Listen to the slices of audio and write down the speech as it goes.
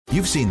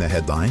You've seen the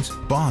headlines.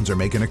 Bonds are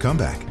making a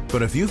comeback.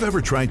 But if you've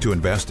ever tried to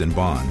invest in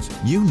bonds,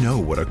 you know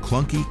what a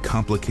clunky,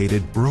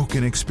 complicated,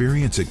 broken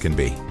experience it can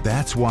be.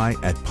 That's why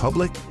at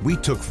Public, we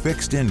took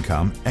fixed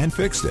income and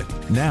fixed it.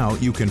 Now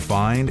you can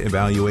find,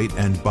 evaluate,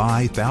 and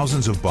buy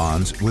thousands of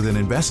bonds with an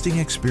investing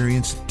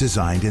experience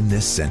designed in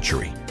this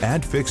century.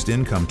 Add fixed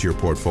income to your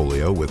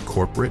portfolio with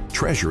corporate,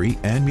 treasury,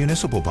 and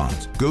municipal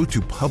bonds. Go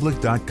to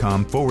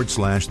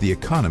public.com/The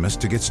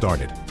Economist to get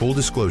started. Full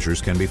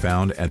disclosures can be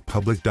found at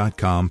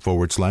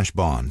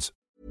public.com/bonds.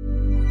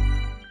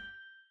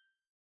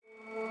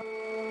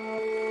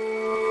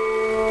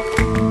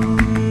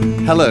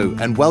 Hello,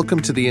 and welcome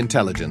to The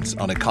Intelligence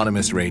on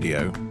Economist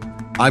Radio.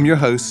 I'm your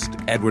host,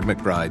 Edward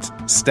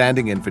McBride,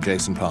 standing in for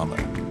Jason Palmer.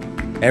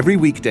 Every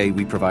weekday,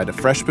 we provide a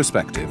fresh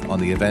perspective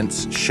on the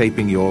events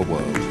shaping your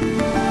world.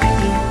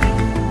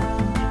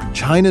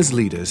 China's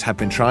leaders have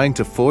been trying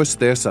to force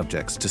their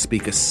subjects to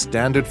speak a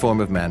standard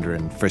form of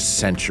Mandarin for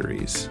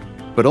centuries.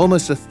 But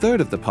almost a third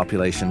of the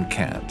population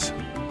can't.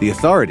 The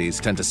authorities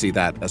tend to see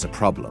that as a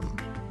problem,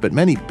 but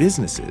many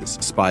businesses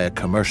spy a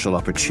commercial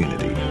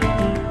opportunity.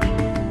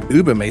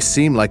 Uber may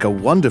seem like a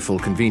wonderful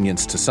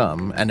convenience to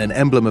some and an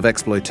emblem of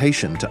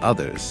exploitation to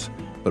others.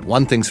 But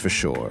one thing's for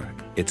sure,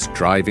 it's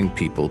driving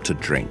people to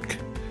drink.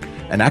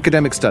 An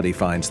academic study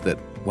finds that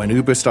when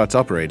Uber starts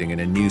operating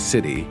in a new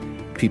city,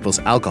 people's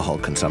alcohol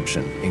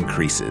consumption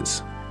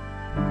increases.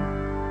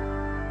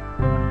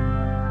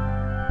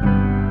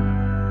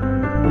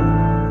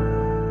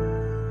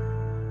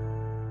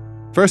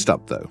 First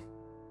up, though.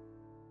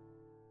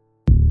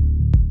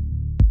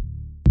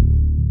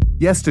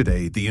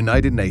 Yesterday, the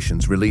United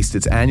Nations released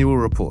its annual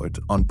report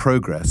on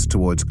progress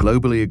towards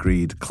globally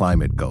agreed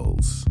climate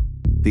goals.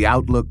 The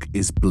outlook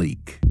is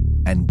bleak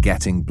and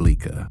getting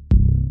bleaker.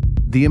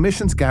 The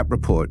Emissions Gap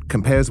Report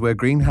compares where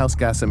greenhouse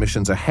gas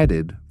emissions are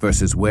headed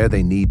versus where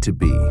they need to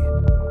be.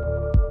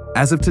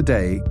 As of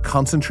today,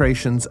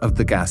 concentrations of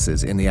the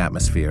gases in the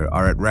atmosphere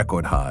are at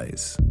record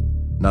highs.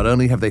 Not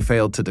only have they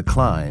failed to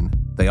decline,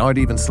 they aren't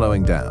even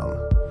slowing down.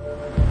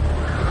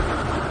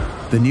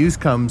 The news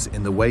comes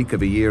in the wake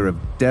of a year of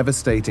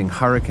devastating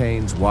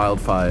hurricanes,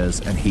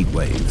 wildfires, and heat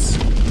waves.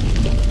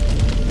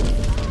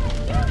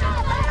 Do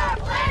not let our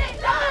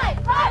planet die!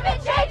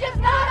 Climate change is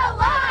not a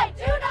lie!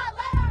 Do not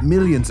let our...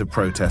 Millions of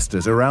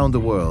protesters around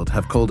the world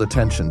have called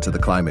attention to the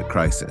climate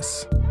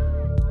crisis.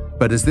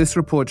 But as this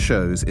report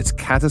shows, its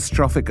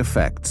catastrophic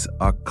effects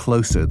are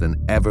closer than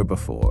ever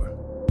before.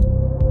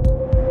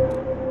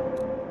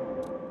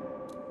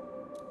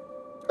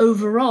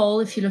 Overall,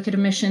 if you look at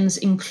emissions,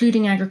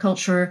 including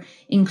agriculture,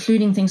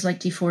 including things like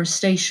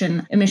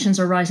deforestation, emissions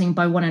are rising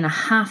by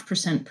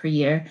 1.5% per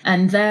year.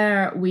 And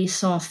there we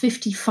saw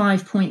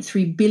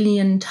 55.3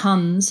 billion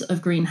tons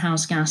of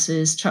greenhouse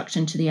gases chucked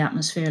into the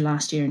atmosphere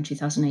last year in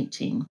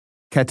 2018.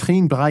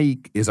 Catherine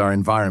Brahic is our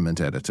environment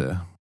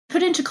editor.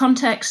 Put into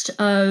context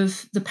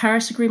of the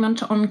Paris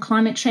Agreement on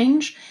climate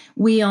change,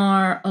 we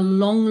are a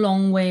long,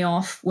 long way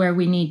off where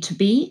we need to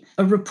be.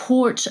 A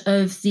report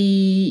of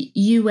the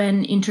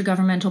UN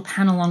Intergovernmental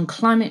Panel on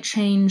Climate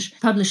Change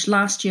published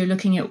last year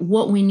looking at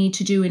what we need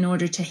to do in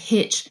order to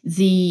hit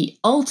the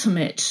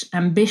ultimate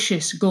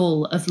ambitious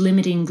goal of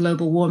limiting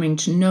global warming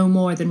to no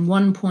more than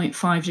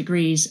 1.5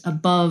 degrees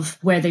above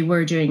where they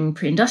were during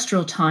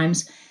pre-industrial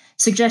times,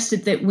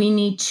 suggested that we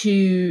need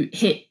to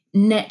hit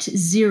net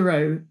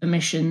zero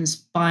emissions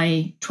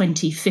by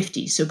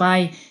 2050. So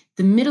by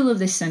the middle of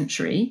this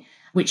century,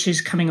 which is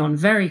coming on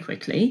very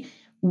quickly,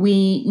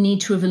 we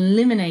need to have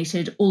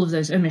eliminated all of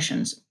those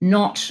emissions,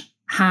 not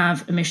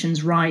have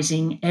emissions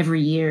rising every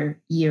year,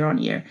 year on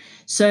year.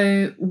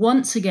 So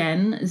once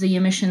again, the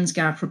Emissions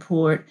Gap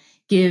Report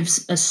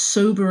gives a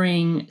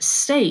sobering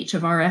state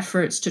of our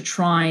efforts to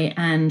try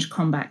and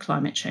combat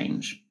climate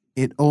change.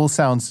 It all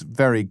sounds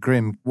very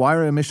grim. Why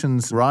are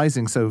emissions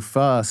rising so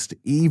fast,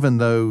 even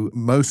though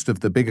most of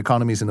the big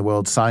economies in the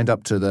world signed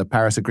up to the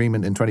Paris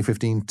Agreement in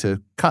 2015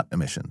 to cut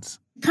emissions?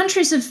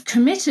 Countries have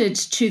committed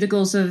to the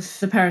goals of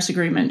the Paris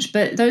Agreement,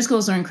 but those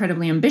goals are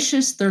incredibly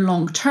ambitious, they're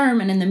long-term,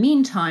 and in the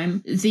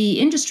meantime, the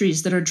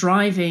industries that are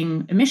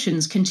driving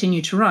emissions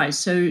continue to rise.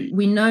 So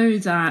we know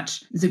that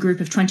the group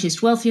of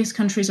 20th wealthiest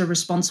countries are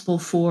responsible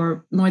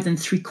for more than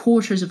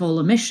 3/4 of all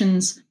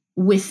emissions.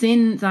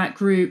 Within that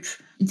group,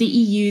 the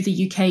EU, the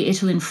UK,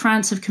 Italy, and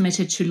France have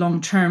committed to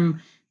long-term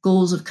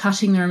goals of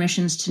cutting their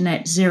emissions to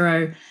net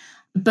zero.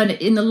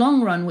 But in the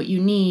long run, what you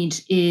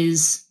need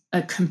is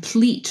a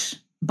complete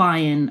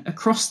buy-in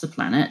across the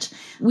planet.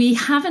 We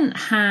haven't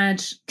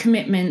had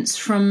commitments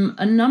from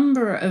a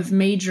number of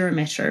major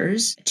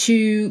emitters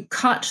to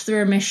cut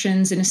their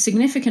emissions in a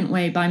significant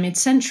way by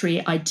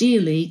mid-century,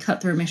 ideally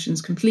cut their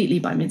emissions completely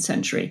by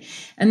mid-century.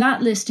 And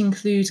that list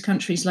includes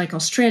countries like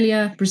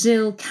Australia,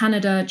 Brazil,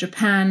 Canada,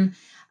 Japan,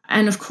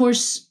 and of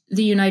course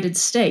the United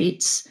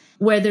States,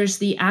 where there's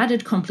the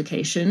added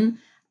complication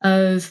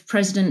of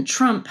President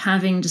Trump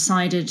having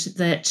decided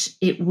that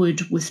it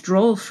would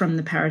withdraw from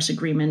the Paris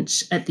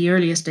Agreement at the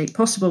earliest date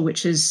possible,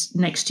 which is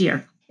next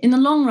year. In the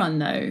long run,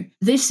 though,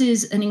 this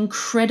is an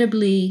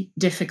incredibly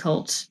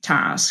difficult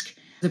task.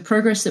 The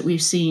progress that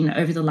we've seen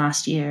over the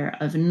last year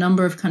of a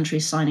number of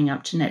countries signing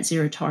up to net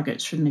zero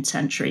targets for the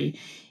mid-century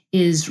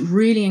is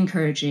really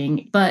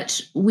encouraging,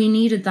 but we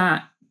needed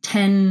that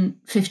 10,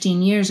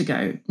 15 years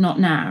ago, not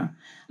now.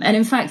 And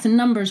in fact, the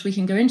numbers, we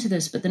can go into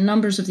this, but the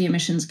numbers of the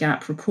emissions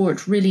gap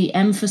report really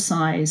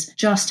emphasize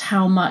just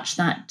how much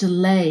that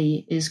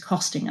delay is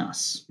costing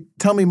us.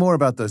 Tell me more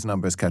about those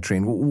numbers,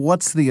 Katrine.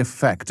 What's the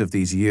effect of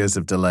these years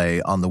of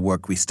delay on the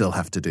work we still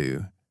have to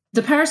do?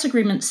 The Paris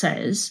Agreement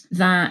says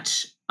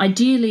that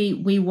ideally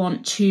we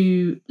want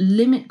to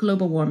limit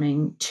global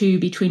warming to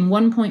between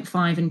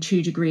 1.5 and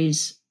 2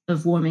 degrees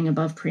of warming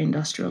above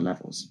pre-industrial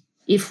levels.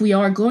 If we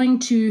are going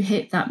to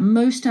hit that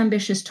most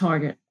ambitious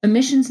target,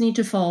 emissions need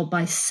to fall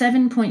by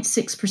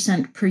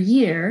 7.6% per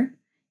year,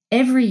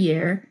 every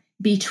year,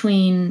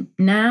 between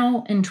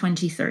now and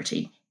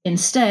 2030.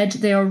 Instead,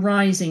 they are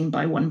rising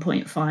by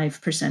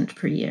 1.5%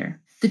 per year.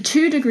 The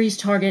 2 degrees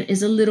target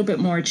is a little bit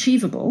more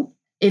achievable.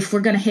 If we're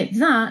going to hit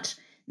that,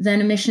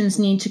 then emissions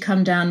need to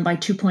come down by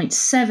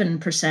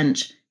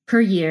 2.7%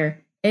 per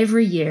year,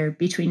 every year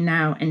between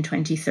now and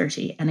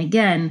 2030. And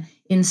again,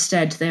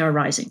 instead, they are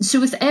rising. So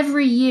with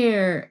every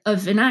year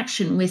of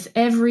inaction, with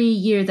every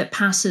year that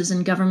passes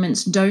and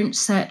governments don't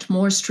set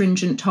more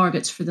stringent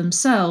targets for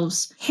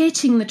themselves,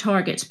 hitting the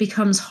targets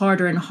becomes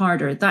harder and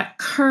harder. That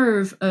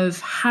curve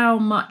of how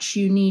much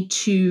you need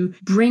to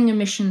bring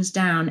emissions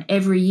down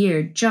every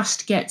year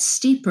just gets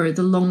steeper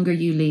the longer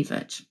you leave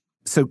it.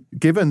 So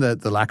given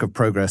the lack of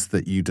progress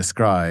that you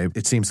describe,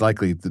 it seems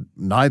likely that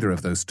neither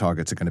of those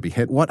targets are going to be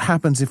hit. What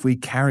happens if we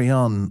carry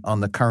on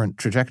the current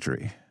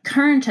trajectory?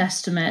 Current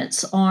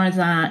estimates are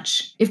that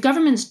if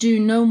governments do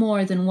no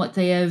more than what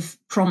they have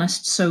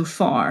promised so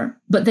far,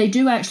 but they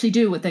do actually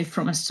do what they've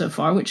promised so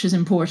far, which is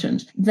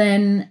important,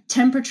 then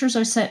temperatures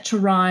are set to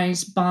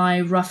rise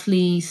by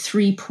roughly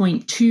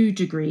 3.2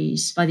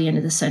 degrees by the end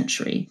of the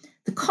century.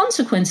 The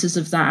consequences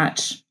of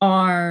that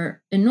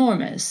are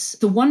enormous.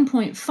 The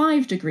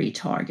 1.5 degree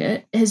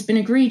target has been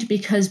agreed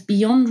because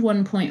beyond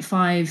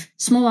 1.5,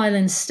 small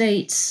island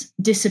states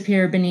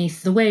disappear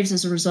beneath the waves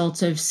as a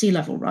result of sea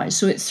level rise.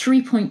 So at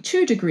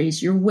 3.2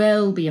 degrees, you're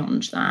well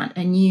beyond that,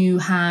 and you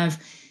have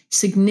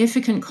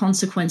significant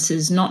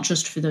consequences, not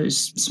just for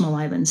those small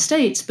island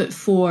states, but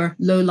for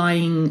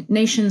low-lying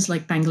nations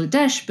like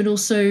Bangladesh, but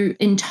also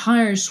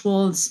entire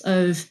swaths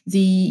of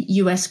the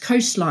US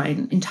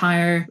coastline,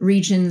 entire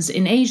regions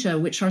in Asia,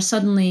 which are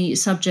suddenly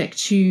subject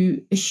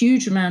to a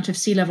huge amount of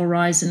sea level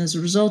rise. And as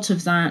a result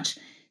of that,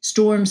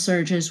 storm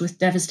surges with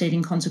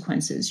devastating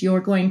consequences.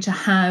 You're going to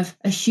have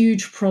a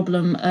huge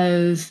problem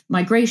of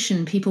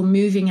migration, people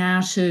moving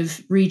out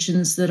of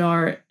regions that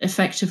are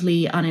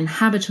effectively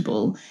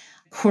uninhabitable.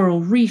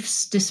 Coral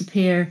reefs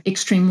disappear,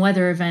 extreme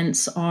weather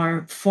events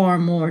are far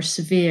more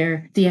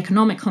severe, the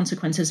economic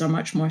consequences are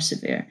much more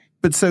severe.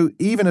 But so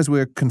even as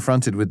we're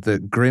confronted with the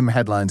grim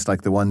headlines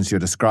like the ones you're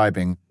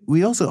describing,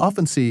 we also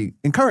often see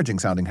encouraging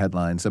sounding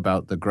headlines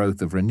about the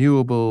growth of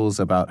renewables,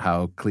 about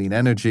how clean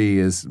energy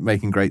is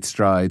making great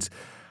strides.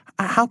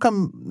 How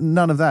come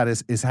none of that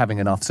is having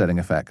an offsetting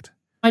effect?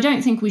 I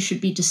don't think we should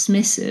be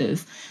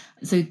dismissive.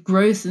 The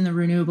growth in the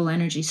renewable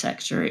energy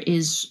sector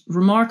is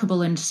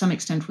remarkable and to some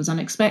extent was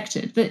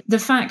unexpected. But the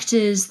fact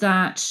is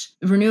that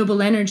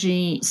renewable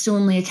energy still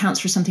only accounts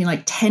for something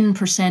like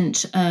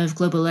 10% of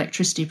global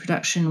electricity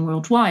production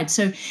worldwide.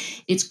 So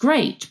it's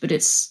great, but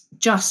it's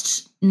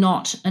just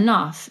not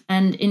enough.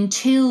 And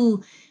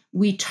until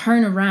we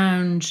turn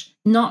around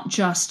not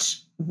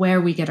just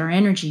where we get our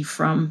energy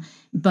from,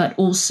 but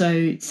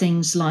also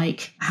things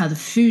like how our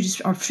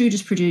food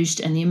is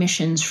produced and the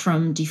emissions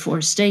from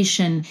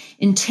deforestation,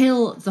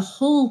 until the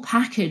whole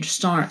package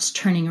starts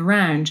turning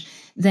around,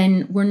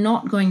 then we're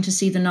not going to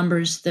see the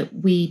numbers that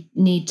we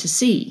need to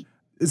see.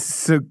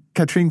 So,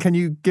 Katrine, can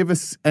you give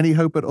us any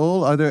hope at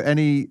all? Are there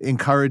any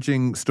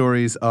encouraging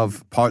stories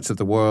of parts of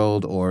the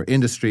world or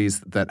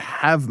industries that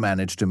have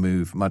managed to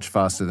move much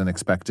faster than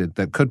expected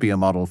that could be a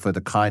model for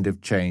the kind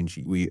of change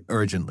we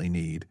urgently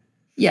need?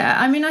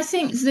 Yeah, I mean, I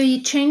think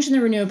the change in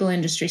the renewable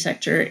industry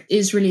sector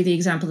is really the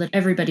example that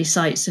everybody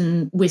cites,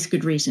 and with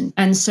good reason.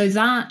 And so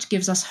that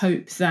gives us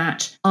hope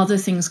that other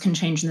things can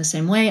change in the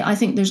same way. I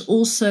think there's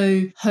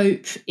also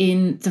hope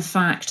in the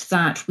fact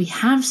that we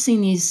have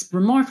seen these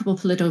remarkable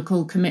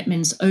political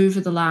commitments over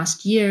the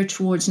last year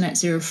towards net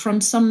zero from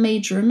some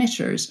major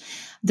emitters.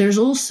 There's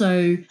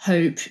also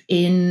hope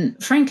in,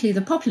 frankly,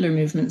 the popular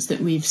movements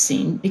that we've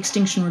seen.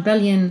 Extinction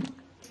Rebellion,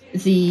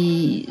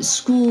 the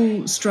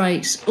school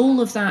strikes, all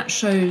of that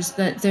shows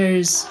that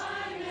there's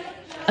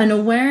an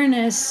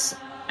awareness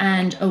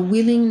and a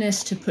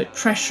willingness to put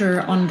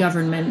pressure on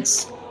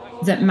governments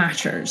that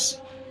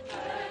matters.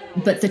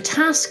 But the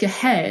task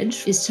ahead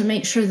is to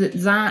make sure that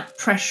that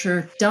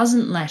pressure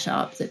doesn't let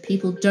up, that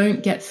people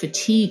don't get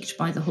fatigued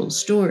by the whole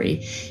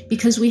story,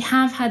 because we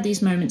have had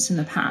these moments in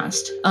the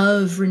past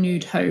of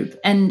renewed hope.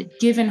 And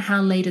given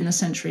how late in the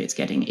century it's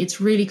getting, it's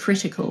really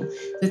critical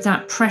that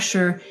that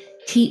pressure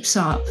keeps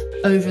up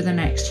over the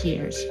next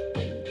years.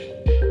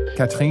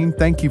 Katrine,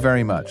 thank you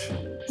very much.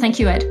 Thank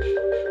you, Ed.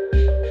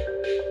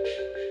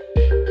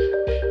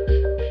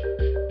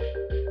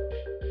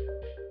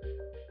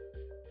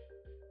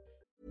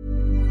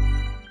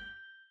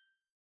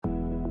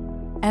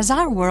 As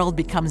our world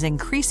becomes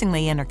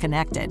increasingly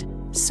interconnected,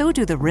 so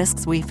do the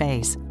risks we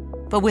face.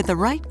 But with the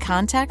right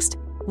context,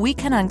 we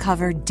can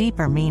uncover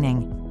deeper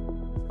meaning.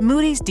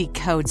 Moody's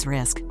decodes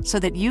risk so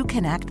that you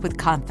can act with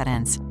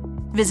confidence.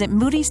 Visit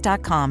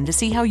Moody's.com to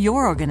see how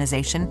your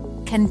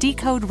organization can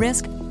decode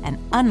risk and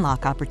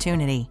unlock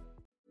opportunity.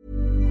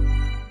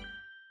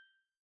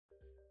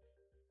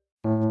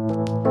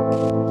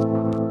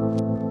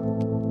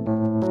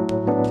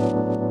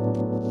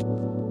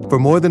 For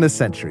more than a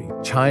century,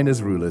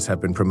 China's rulers have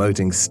been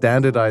promoting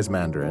standardized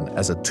Mandarin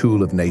as a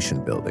tool of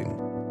nation building.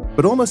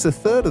 But almost a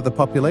third of the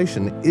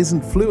population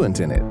isn't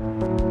fluent in it.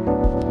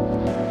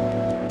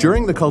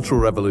 During the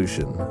Cultural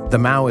Revolution, the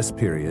Maoist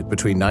period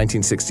between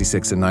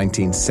 1966 and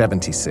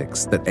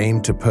 1976 that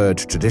aimed to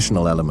purge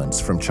traditional elements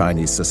from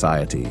Chinese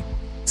society,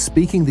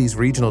 speaking these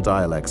regional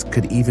dialects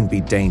could even be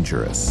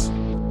dangerous.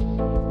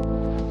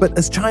 But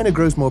as China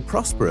grows more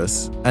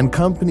prosperous and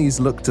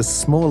companies look to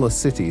smaller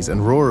cities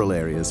and rural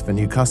areas for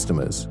new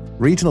customers,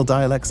 regional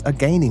dialects are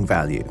gaining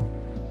value.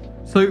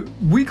 So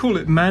we call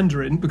it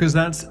Mandarin because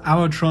that's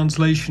our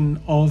translation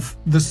of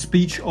the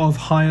speech of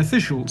high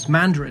officials,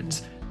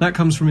 mandarins. That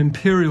comes from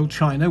Imperial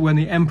China, when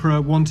the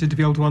emperor wanted to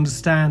be able to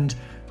understand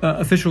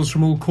officials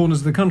from all corners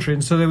of the country.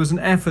 And so there was an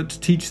effort to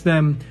teach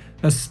them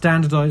a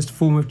standardized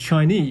form of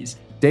Chinese.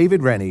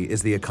 David Rennie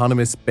is the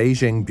Economist's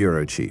Beijing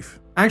bureau chief.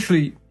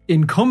 Actually,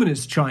 in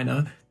communist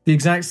China, the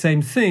exact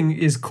same thing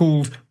is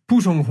called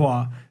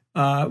Puzhonghua,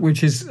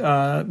 which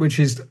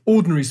is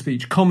ordinary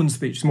speech, common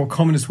speech, it's a more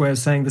communist way of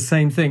saying the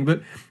same thing.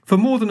 But for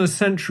more than a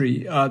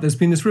century, there's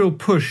been this real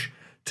push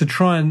to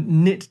try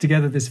and knit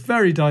together this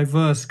very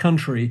diverse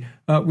country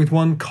with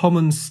one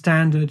common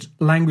standard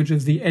language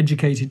of the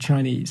educated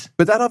Chinese.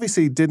 But that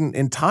obviously didn't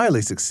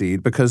entirely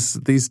succeed because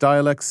these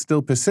dialects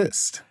still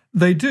persist.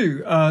 They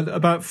do.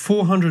 About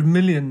 400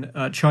 million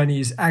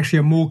Chinese actually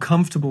are more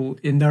comfortable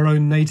in their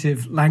own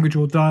native language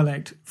or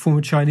dialect form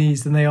of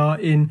Chinese than they are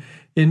in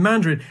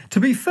Mandarin. To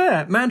be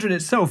fair, Mandarin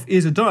itself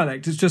is a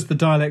dialect. It's just the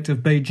dialect of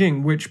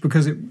Beijing, which,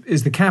 because it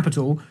is the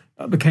capital,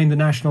 became the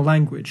national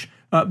language.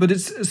 But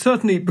it's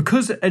certainly,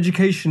 because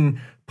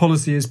education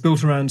policy is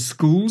built around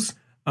schools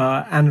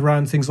and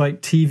around things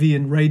like TV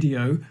and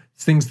radio,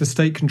 things the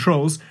state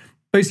controls,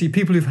 basically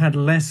people who've had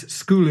less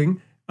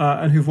schooling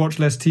and who've watched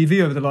less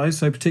TV over their lives,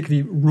 so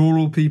particularly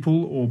rural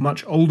people or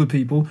much older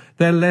people,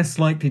 they're less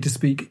likely to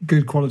speak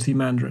good quality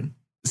Mandarin.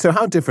 So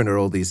how different are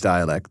all these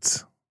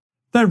dialects?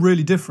 They're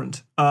really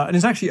different. And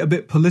it's actually a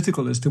bit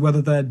political as to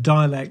whether they're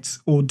dialects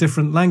or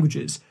different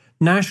languages.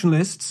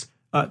 Nationalists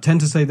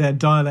tend to say they're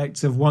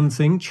dialects of one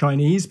thing,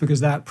 Chinese, because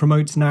that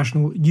promotes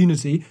national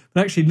unity.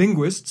 But actually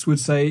linguists would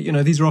say,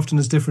 these are often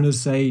as different as,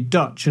 say,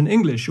 Dutch and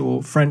English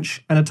or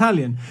French and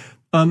Italian.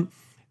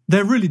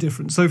 They're really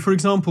different. So, for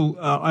example,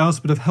 I asked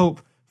a bit of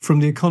help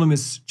from the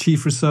Economist's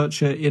chief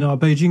researcher in our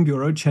Beijing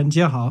bureau, Chen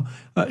Jiehao.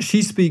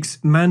 She speaks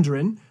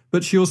Mandarin,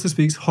 but she also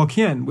speaks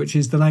Hokkien, which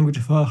is the language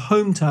of her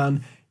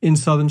hometown in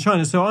southern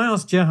China. So I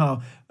asked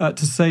Jiehao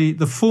to say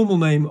the formal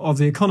name of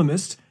the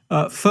Economist,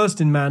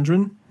 first in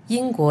Mandarin,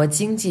 英国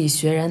經濟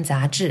學人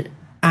雜誌.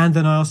 And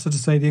then I asked her to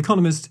say the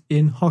Economist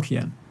in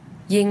Hokkien.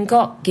 英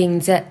國經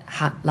濟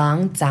學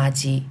人雜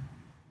誌.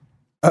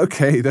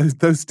 Okay,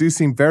 those do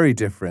seem very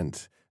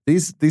different.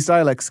 These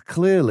dialects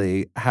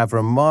clearly have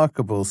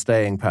remarkable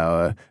staying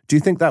power. Do you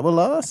think that will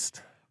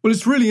last? Well,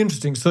 it's really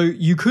interesting. So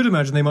you could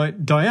imagine they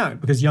might die out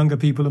because younger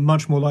people are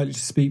much more likely to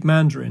speak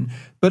Mandarin.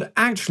 But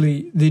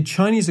actually, the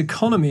Chinese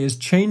economy is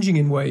changing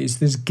in ways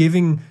that's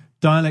giving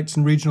dialects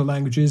and regional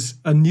languages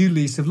a new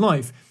lease of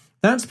life.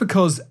 That's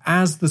because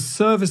as the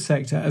service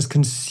sector, as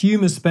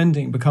consumer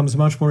spending becomes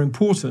much more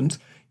important,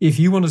 if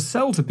you want to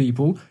sell to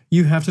people,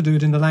 you have to do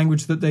it in the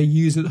language that they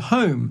use at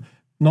home,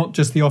 not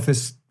just the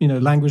office,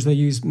 language they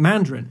use,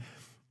 Mandarin.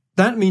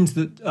 That means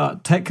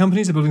that tech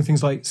companies are building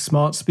things like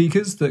smart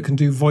speakers that can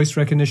do voice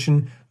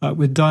recognition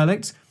with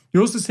dialects.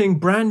 You're also seeing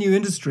brand new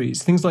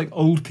industries, things like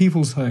old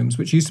people's homes,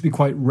 which used to be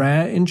quite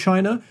rare in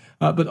China.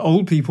 But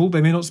old people,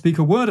 they may not speak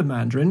a word of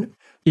Mandarin.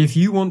 If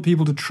you want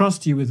people to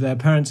trust you with their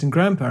parents and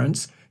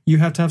grandparents, you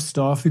have to have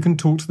staff who can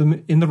talk to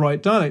them in the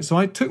right dialect. So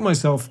I took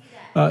myself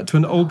to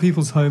an old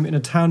people's home in a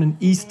town in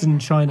eastern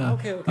China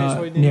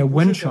near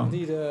Wenchang.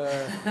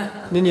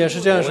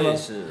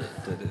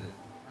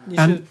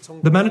 And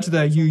the manager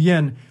there, Yu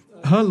Yan,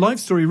 her life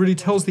story really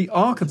tells the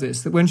arc of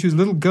this, that when she was a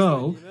little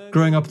girl,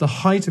 growing up at the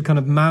height of kind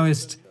of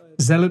Maoist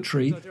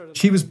zealotry,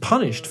 she was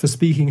punished for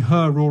speaking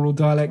her rural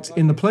dialect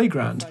in the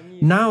playground.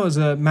 Now, as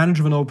a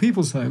manager of an old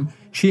people's home,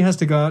 she has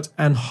to go out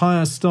and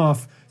hire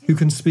staff who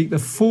can speak the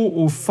 4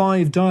 or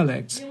 5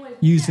 dialects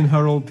used in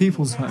her old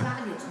people's home.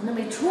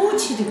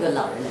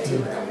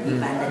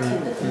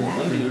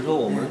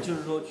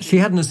 She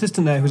had an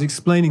assistant there who was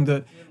explaining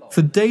that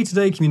for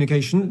day-to-day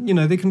communication,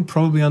 they can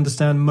probably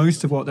understand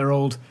most of what their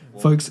old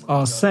folks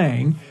are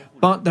saying,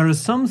 but there are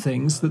some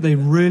things that they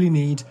really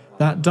need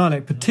that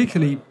dialect,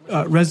 particularly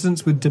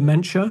residents with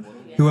dementia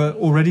who are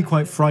already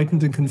quite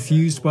frightened and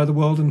confused by the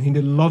world and need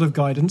a lot of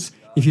guidance.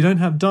 If you don't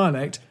have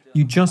dialect,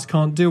 you just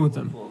can't deal with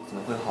them.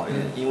 会好一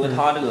点，因为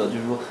他这个就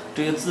是说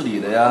这些自理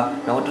的呀，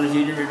然后这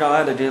些认知障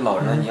碍的这些老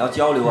人，你要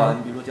交流啊，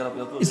你比如说教他不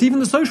要做。It's even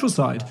the social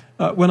side.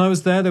 When I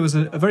was there was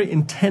a very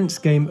intense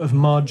game of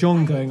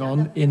mahjong going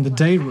on in the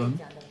day room.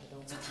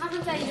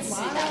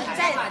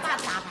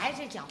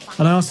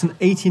 And I asked an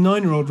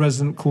 89-year-old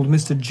resident called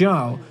Mr.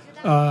 Zhao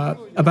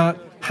about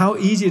how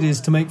easy it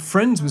is to make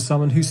friends with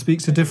someone who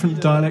speaks a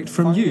different dialect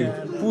from you.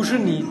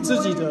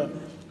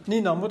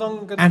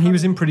 And he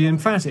was pretty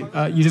emphatic.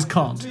 You just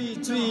can't.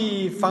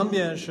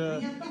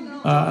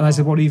 And I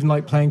said, what, even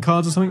like playing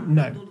cards or something?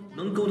 No.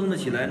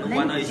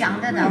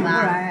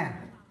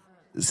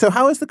 So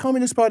how is the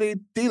Communist Party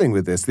dealing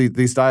with this?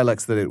 These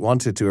dialects that it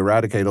wanted to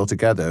eradicate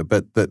altogether,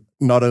 but that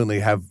not only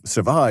have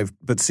survived,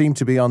 but seem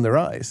to be on the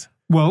rise?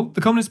 Well,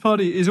 the Communist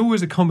Party is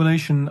always a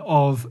combination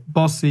of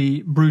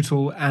bossy,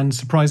 brutal, and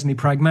surprisingly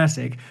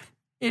pragmatic.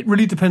 It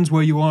really depends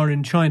where you are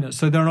in China.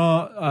 So there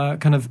are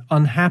kind of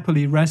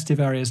unhappily restive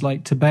areas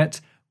like Tibet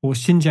or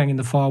Xinjiang in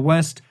the far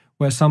west,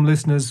 where some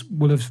listeners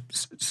will have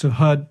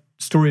heard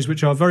stories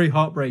which are very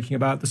heartbreaking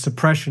about the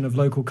suppression of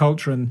local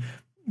culture and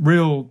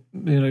real,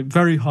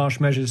 very harsh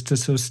measures to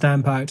sort of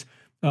stamp out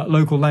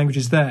local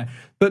languages there.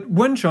 But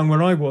Wenchang,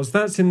 where I was,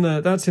 that's in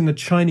the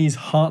Chinese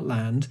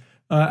heartland.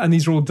 And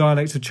these are all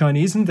dialects of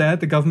Chinese. And there,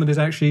 the government is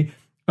actually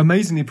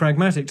amazingly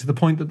pragmatic to the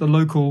point that the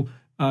local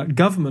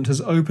government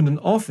has opened an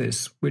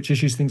office which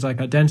issues things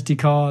like identity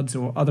cards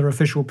or other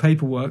official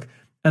paperwork.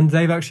 And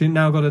they've actually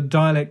now got a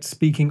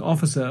dialect-speaking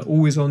officer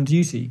always on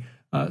duty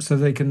so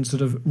they can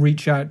sort of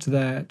reach out to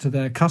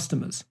their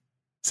customers.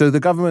 So the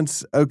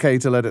government's okay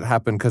to let it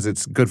happen because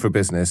it's good for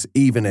business,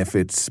 even if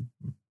it's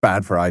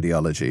bad for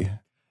ideology?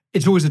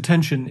 It's always a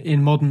tension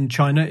in modern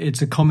China.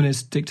 It's a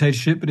communist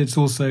dictatorship, but it's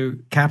also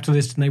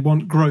capitalist and they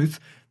want growth.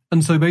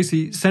 And so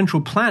basically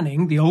central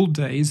planning, the old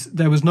days,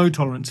 there was no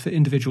tolerance for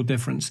individual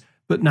difference.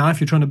 But now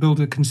if you're trying to build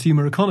a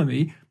consumer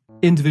economy,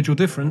 individual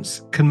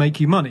difference can make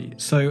you money.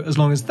 So as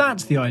long as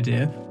that's the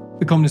idea,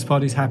 the Communist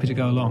Party is happy to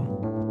go along.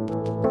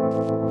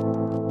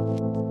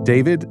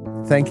 David,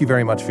 thank you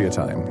very much for your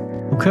time.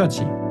 不客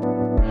气.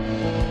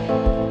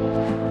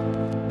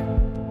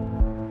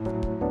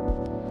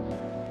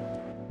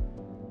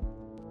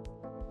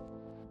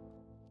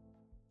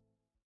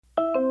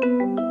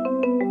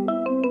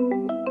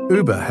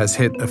 Uber has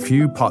hit a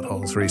few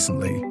potholes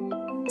recently.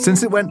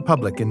 Since it went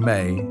public in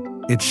May,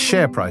 its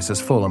share price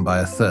has fallen by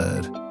a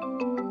third.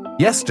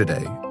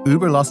 Yesterday,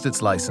 Uber lost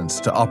its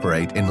license to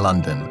operate in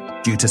London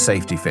due to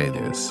safety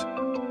failures.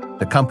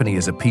 The company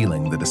is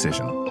appealing the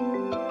decision.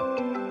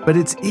 But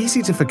it's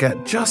easy to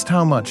forget just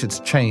how much it's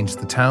changed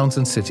the towns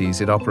and cities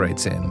it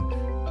operates in,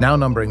 now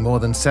numbering more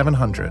than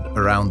 700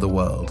 around the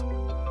world.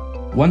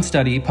 One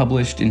study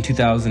published in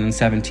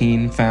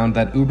 2017 found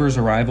that Uber's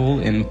arrival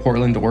in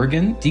Portland,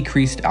 Oregon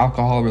decreased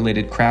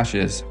alcohol-related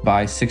crashes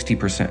by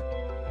 60%.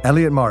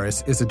 Elliot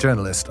Morris is a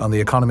journalist on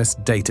The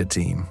Economist data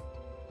team.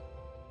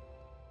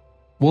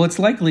 Well, it's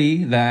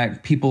likely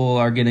that people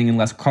are getting in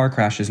less car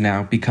crashes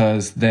now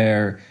because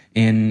they're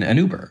in an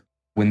Uber.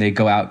 When they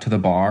go out to the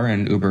bar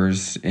and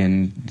Uber's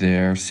in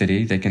their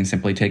city, they can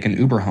simply take an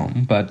Uber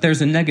home. But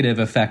there's a negative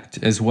effect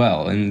as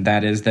well, and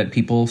that is that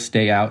people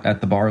stay out at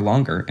the bar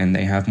longer and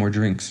they have more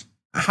drinks.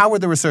 How were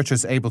the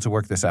researchers able to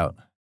work this out?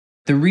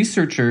 The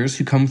researchers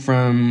who come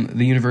from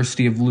the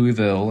University of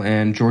Louisville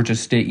and Georgia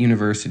State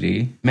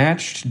University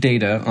matched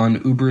data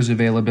on Uber's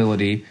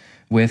availability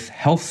with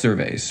health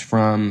surveys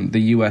from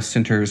the U.S.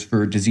 Centers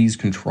for Disease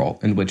Control,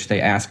 in which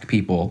they ask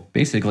people,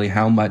 basically,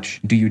 how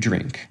much do you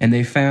drink? And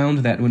they found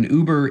that when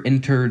Uber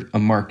entered a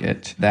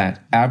market,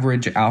 that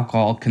average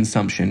alcohol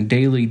consumption,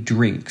 daily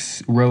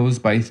drinks, rose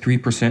by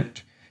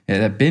 3%.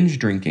 That binge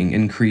drinking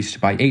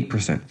increased by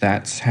 8%.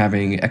 That's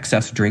having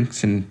excess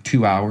drinks in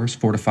 2 hours,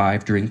 4 to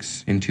 5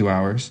 drinks in 2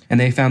 hours. And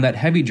they found that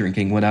heavy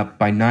drinking went up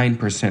by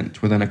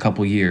 9% within a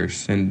couple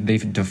years. And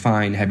they've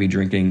defined heavy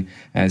drinking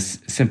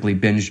as simply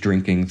binge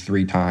drinking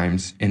 3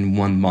 times in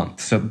 1 month.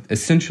 So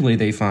essentially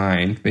they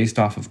find, based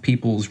off of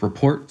people's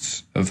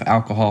reports of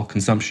alcohol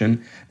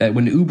consumption, that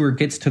when Uber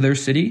gets to their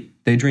city,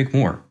 they drink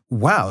more.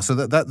 Wow, so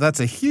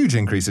that's a huge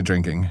increase in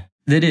drinking.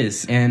 It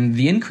is, and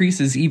the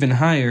increase is even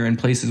higher in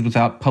places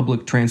without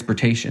public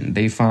transportation.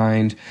 They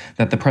find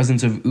that the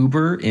presence of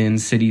Uber in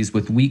cities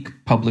with weak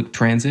public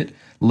transit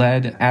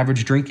led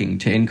average drinking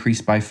to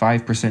increase by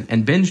 5%,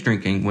 and binge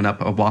drinking went up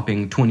a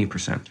whopping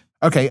 20%.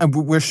 Okay, and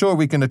we're sure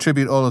we can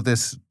attribute all of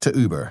this to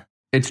Uber.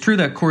 It's true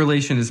that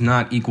correlation is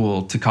not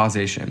equal to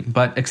causation,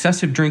 but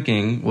excessive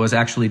drinking was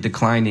actually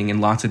declining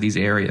in lots of these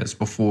areas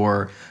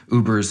before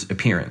Uber's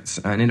appearance.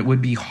 And it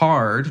would be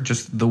hard,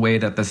 just the way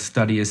that the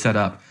study is set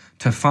up,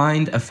 to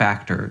find a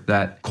factor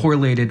that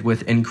correlated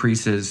with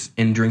increases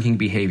in drinking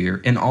behavior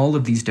in all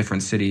of these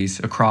different cities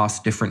across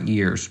different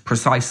years,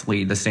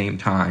 precisely the same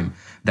time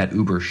that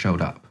Uber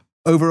showed up.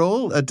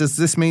 Overall, does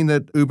this mean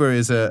that Uber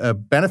is a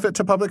benefit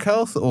to public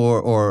health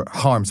or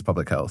harms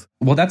public health?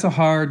 Well, that's a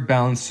hard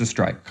balance to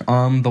strike.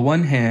 On the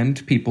one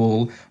hand,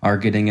 people are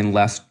getting in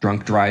less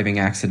drunk driving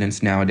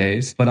accidents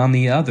nowadays. But on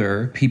the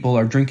other, people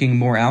are drinking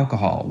more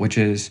alcohol, which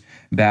is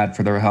bad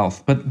for their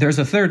health. But there's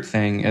a third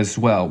thing as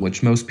well,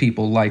 which most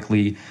people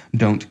likely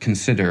don't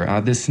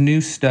consider. This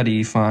new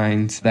study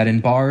finds that in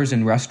bars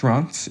and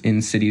restaurants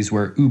in cities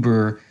where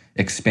Uber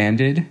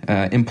expanded,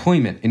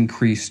 employment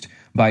increased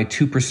by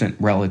 2%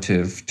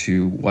 relative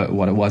to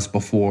what it was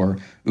before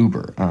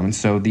Uber.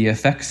 So the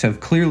effects have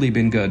clearly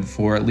been good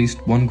for at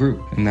least one group,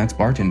 and that's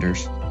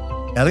bartenders.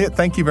 Elliot,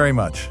 thank you very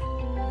much.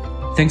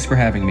 Thanks for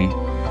having me.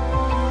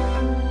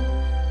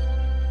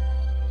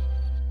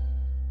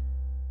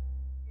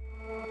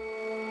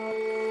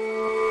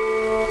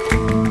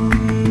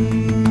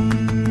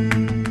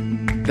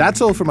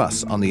 That's all from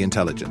us on The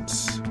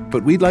Intelligence.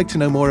 But we'd like to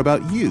know more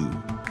about you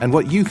and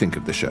what you think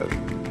of the show.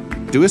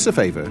 Do us a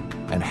favor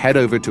and head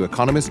over to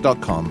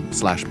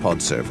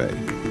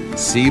economist.com/podsurvey.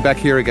 See you back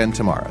here again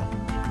tomorrow.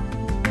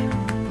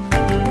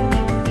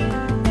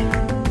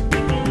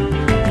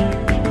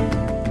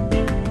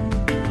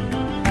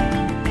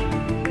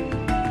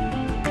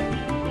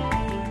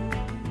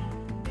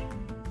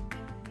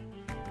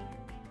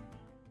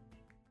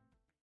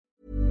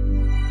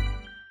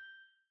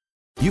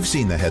 You've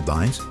seen the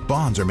headlines.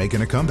 Bonds are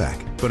making a comeback.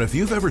 But if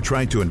you've ever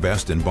tried to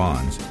invest in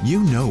bonds,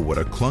 you know what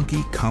a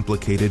clunky,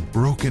 complicated,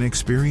 broken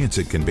experience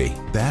it can be.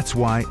 That's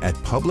why at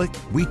Public,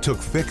 we took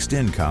fixed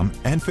income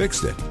and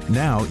fixed it.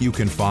 Now you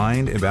can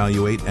find,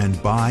 evaluate, and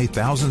buy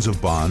thousands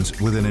of bonds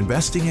with an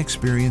investing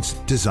experience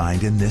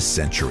designed in this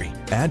century.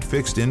 Add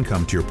fixed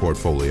income to your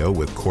portfolio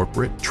with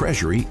corporate,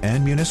 treasury,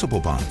 and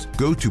municipal bonds.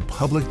 Go to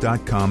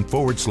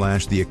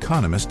public.com/The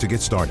Economist to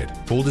get started.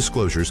 Full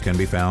disclosures can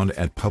be found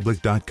at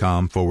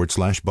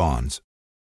public.com/bonds.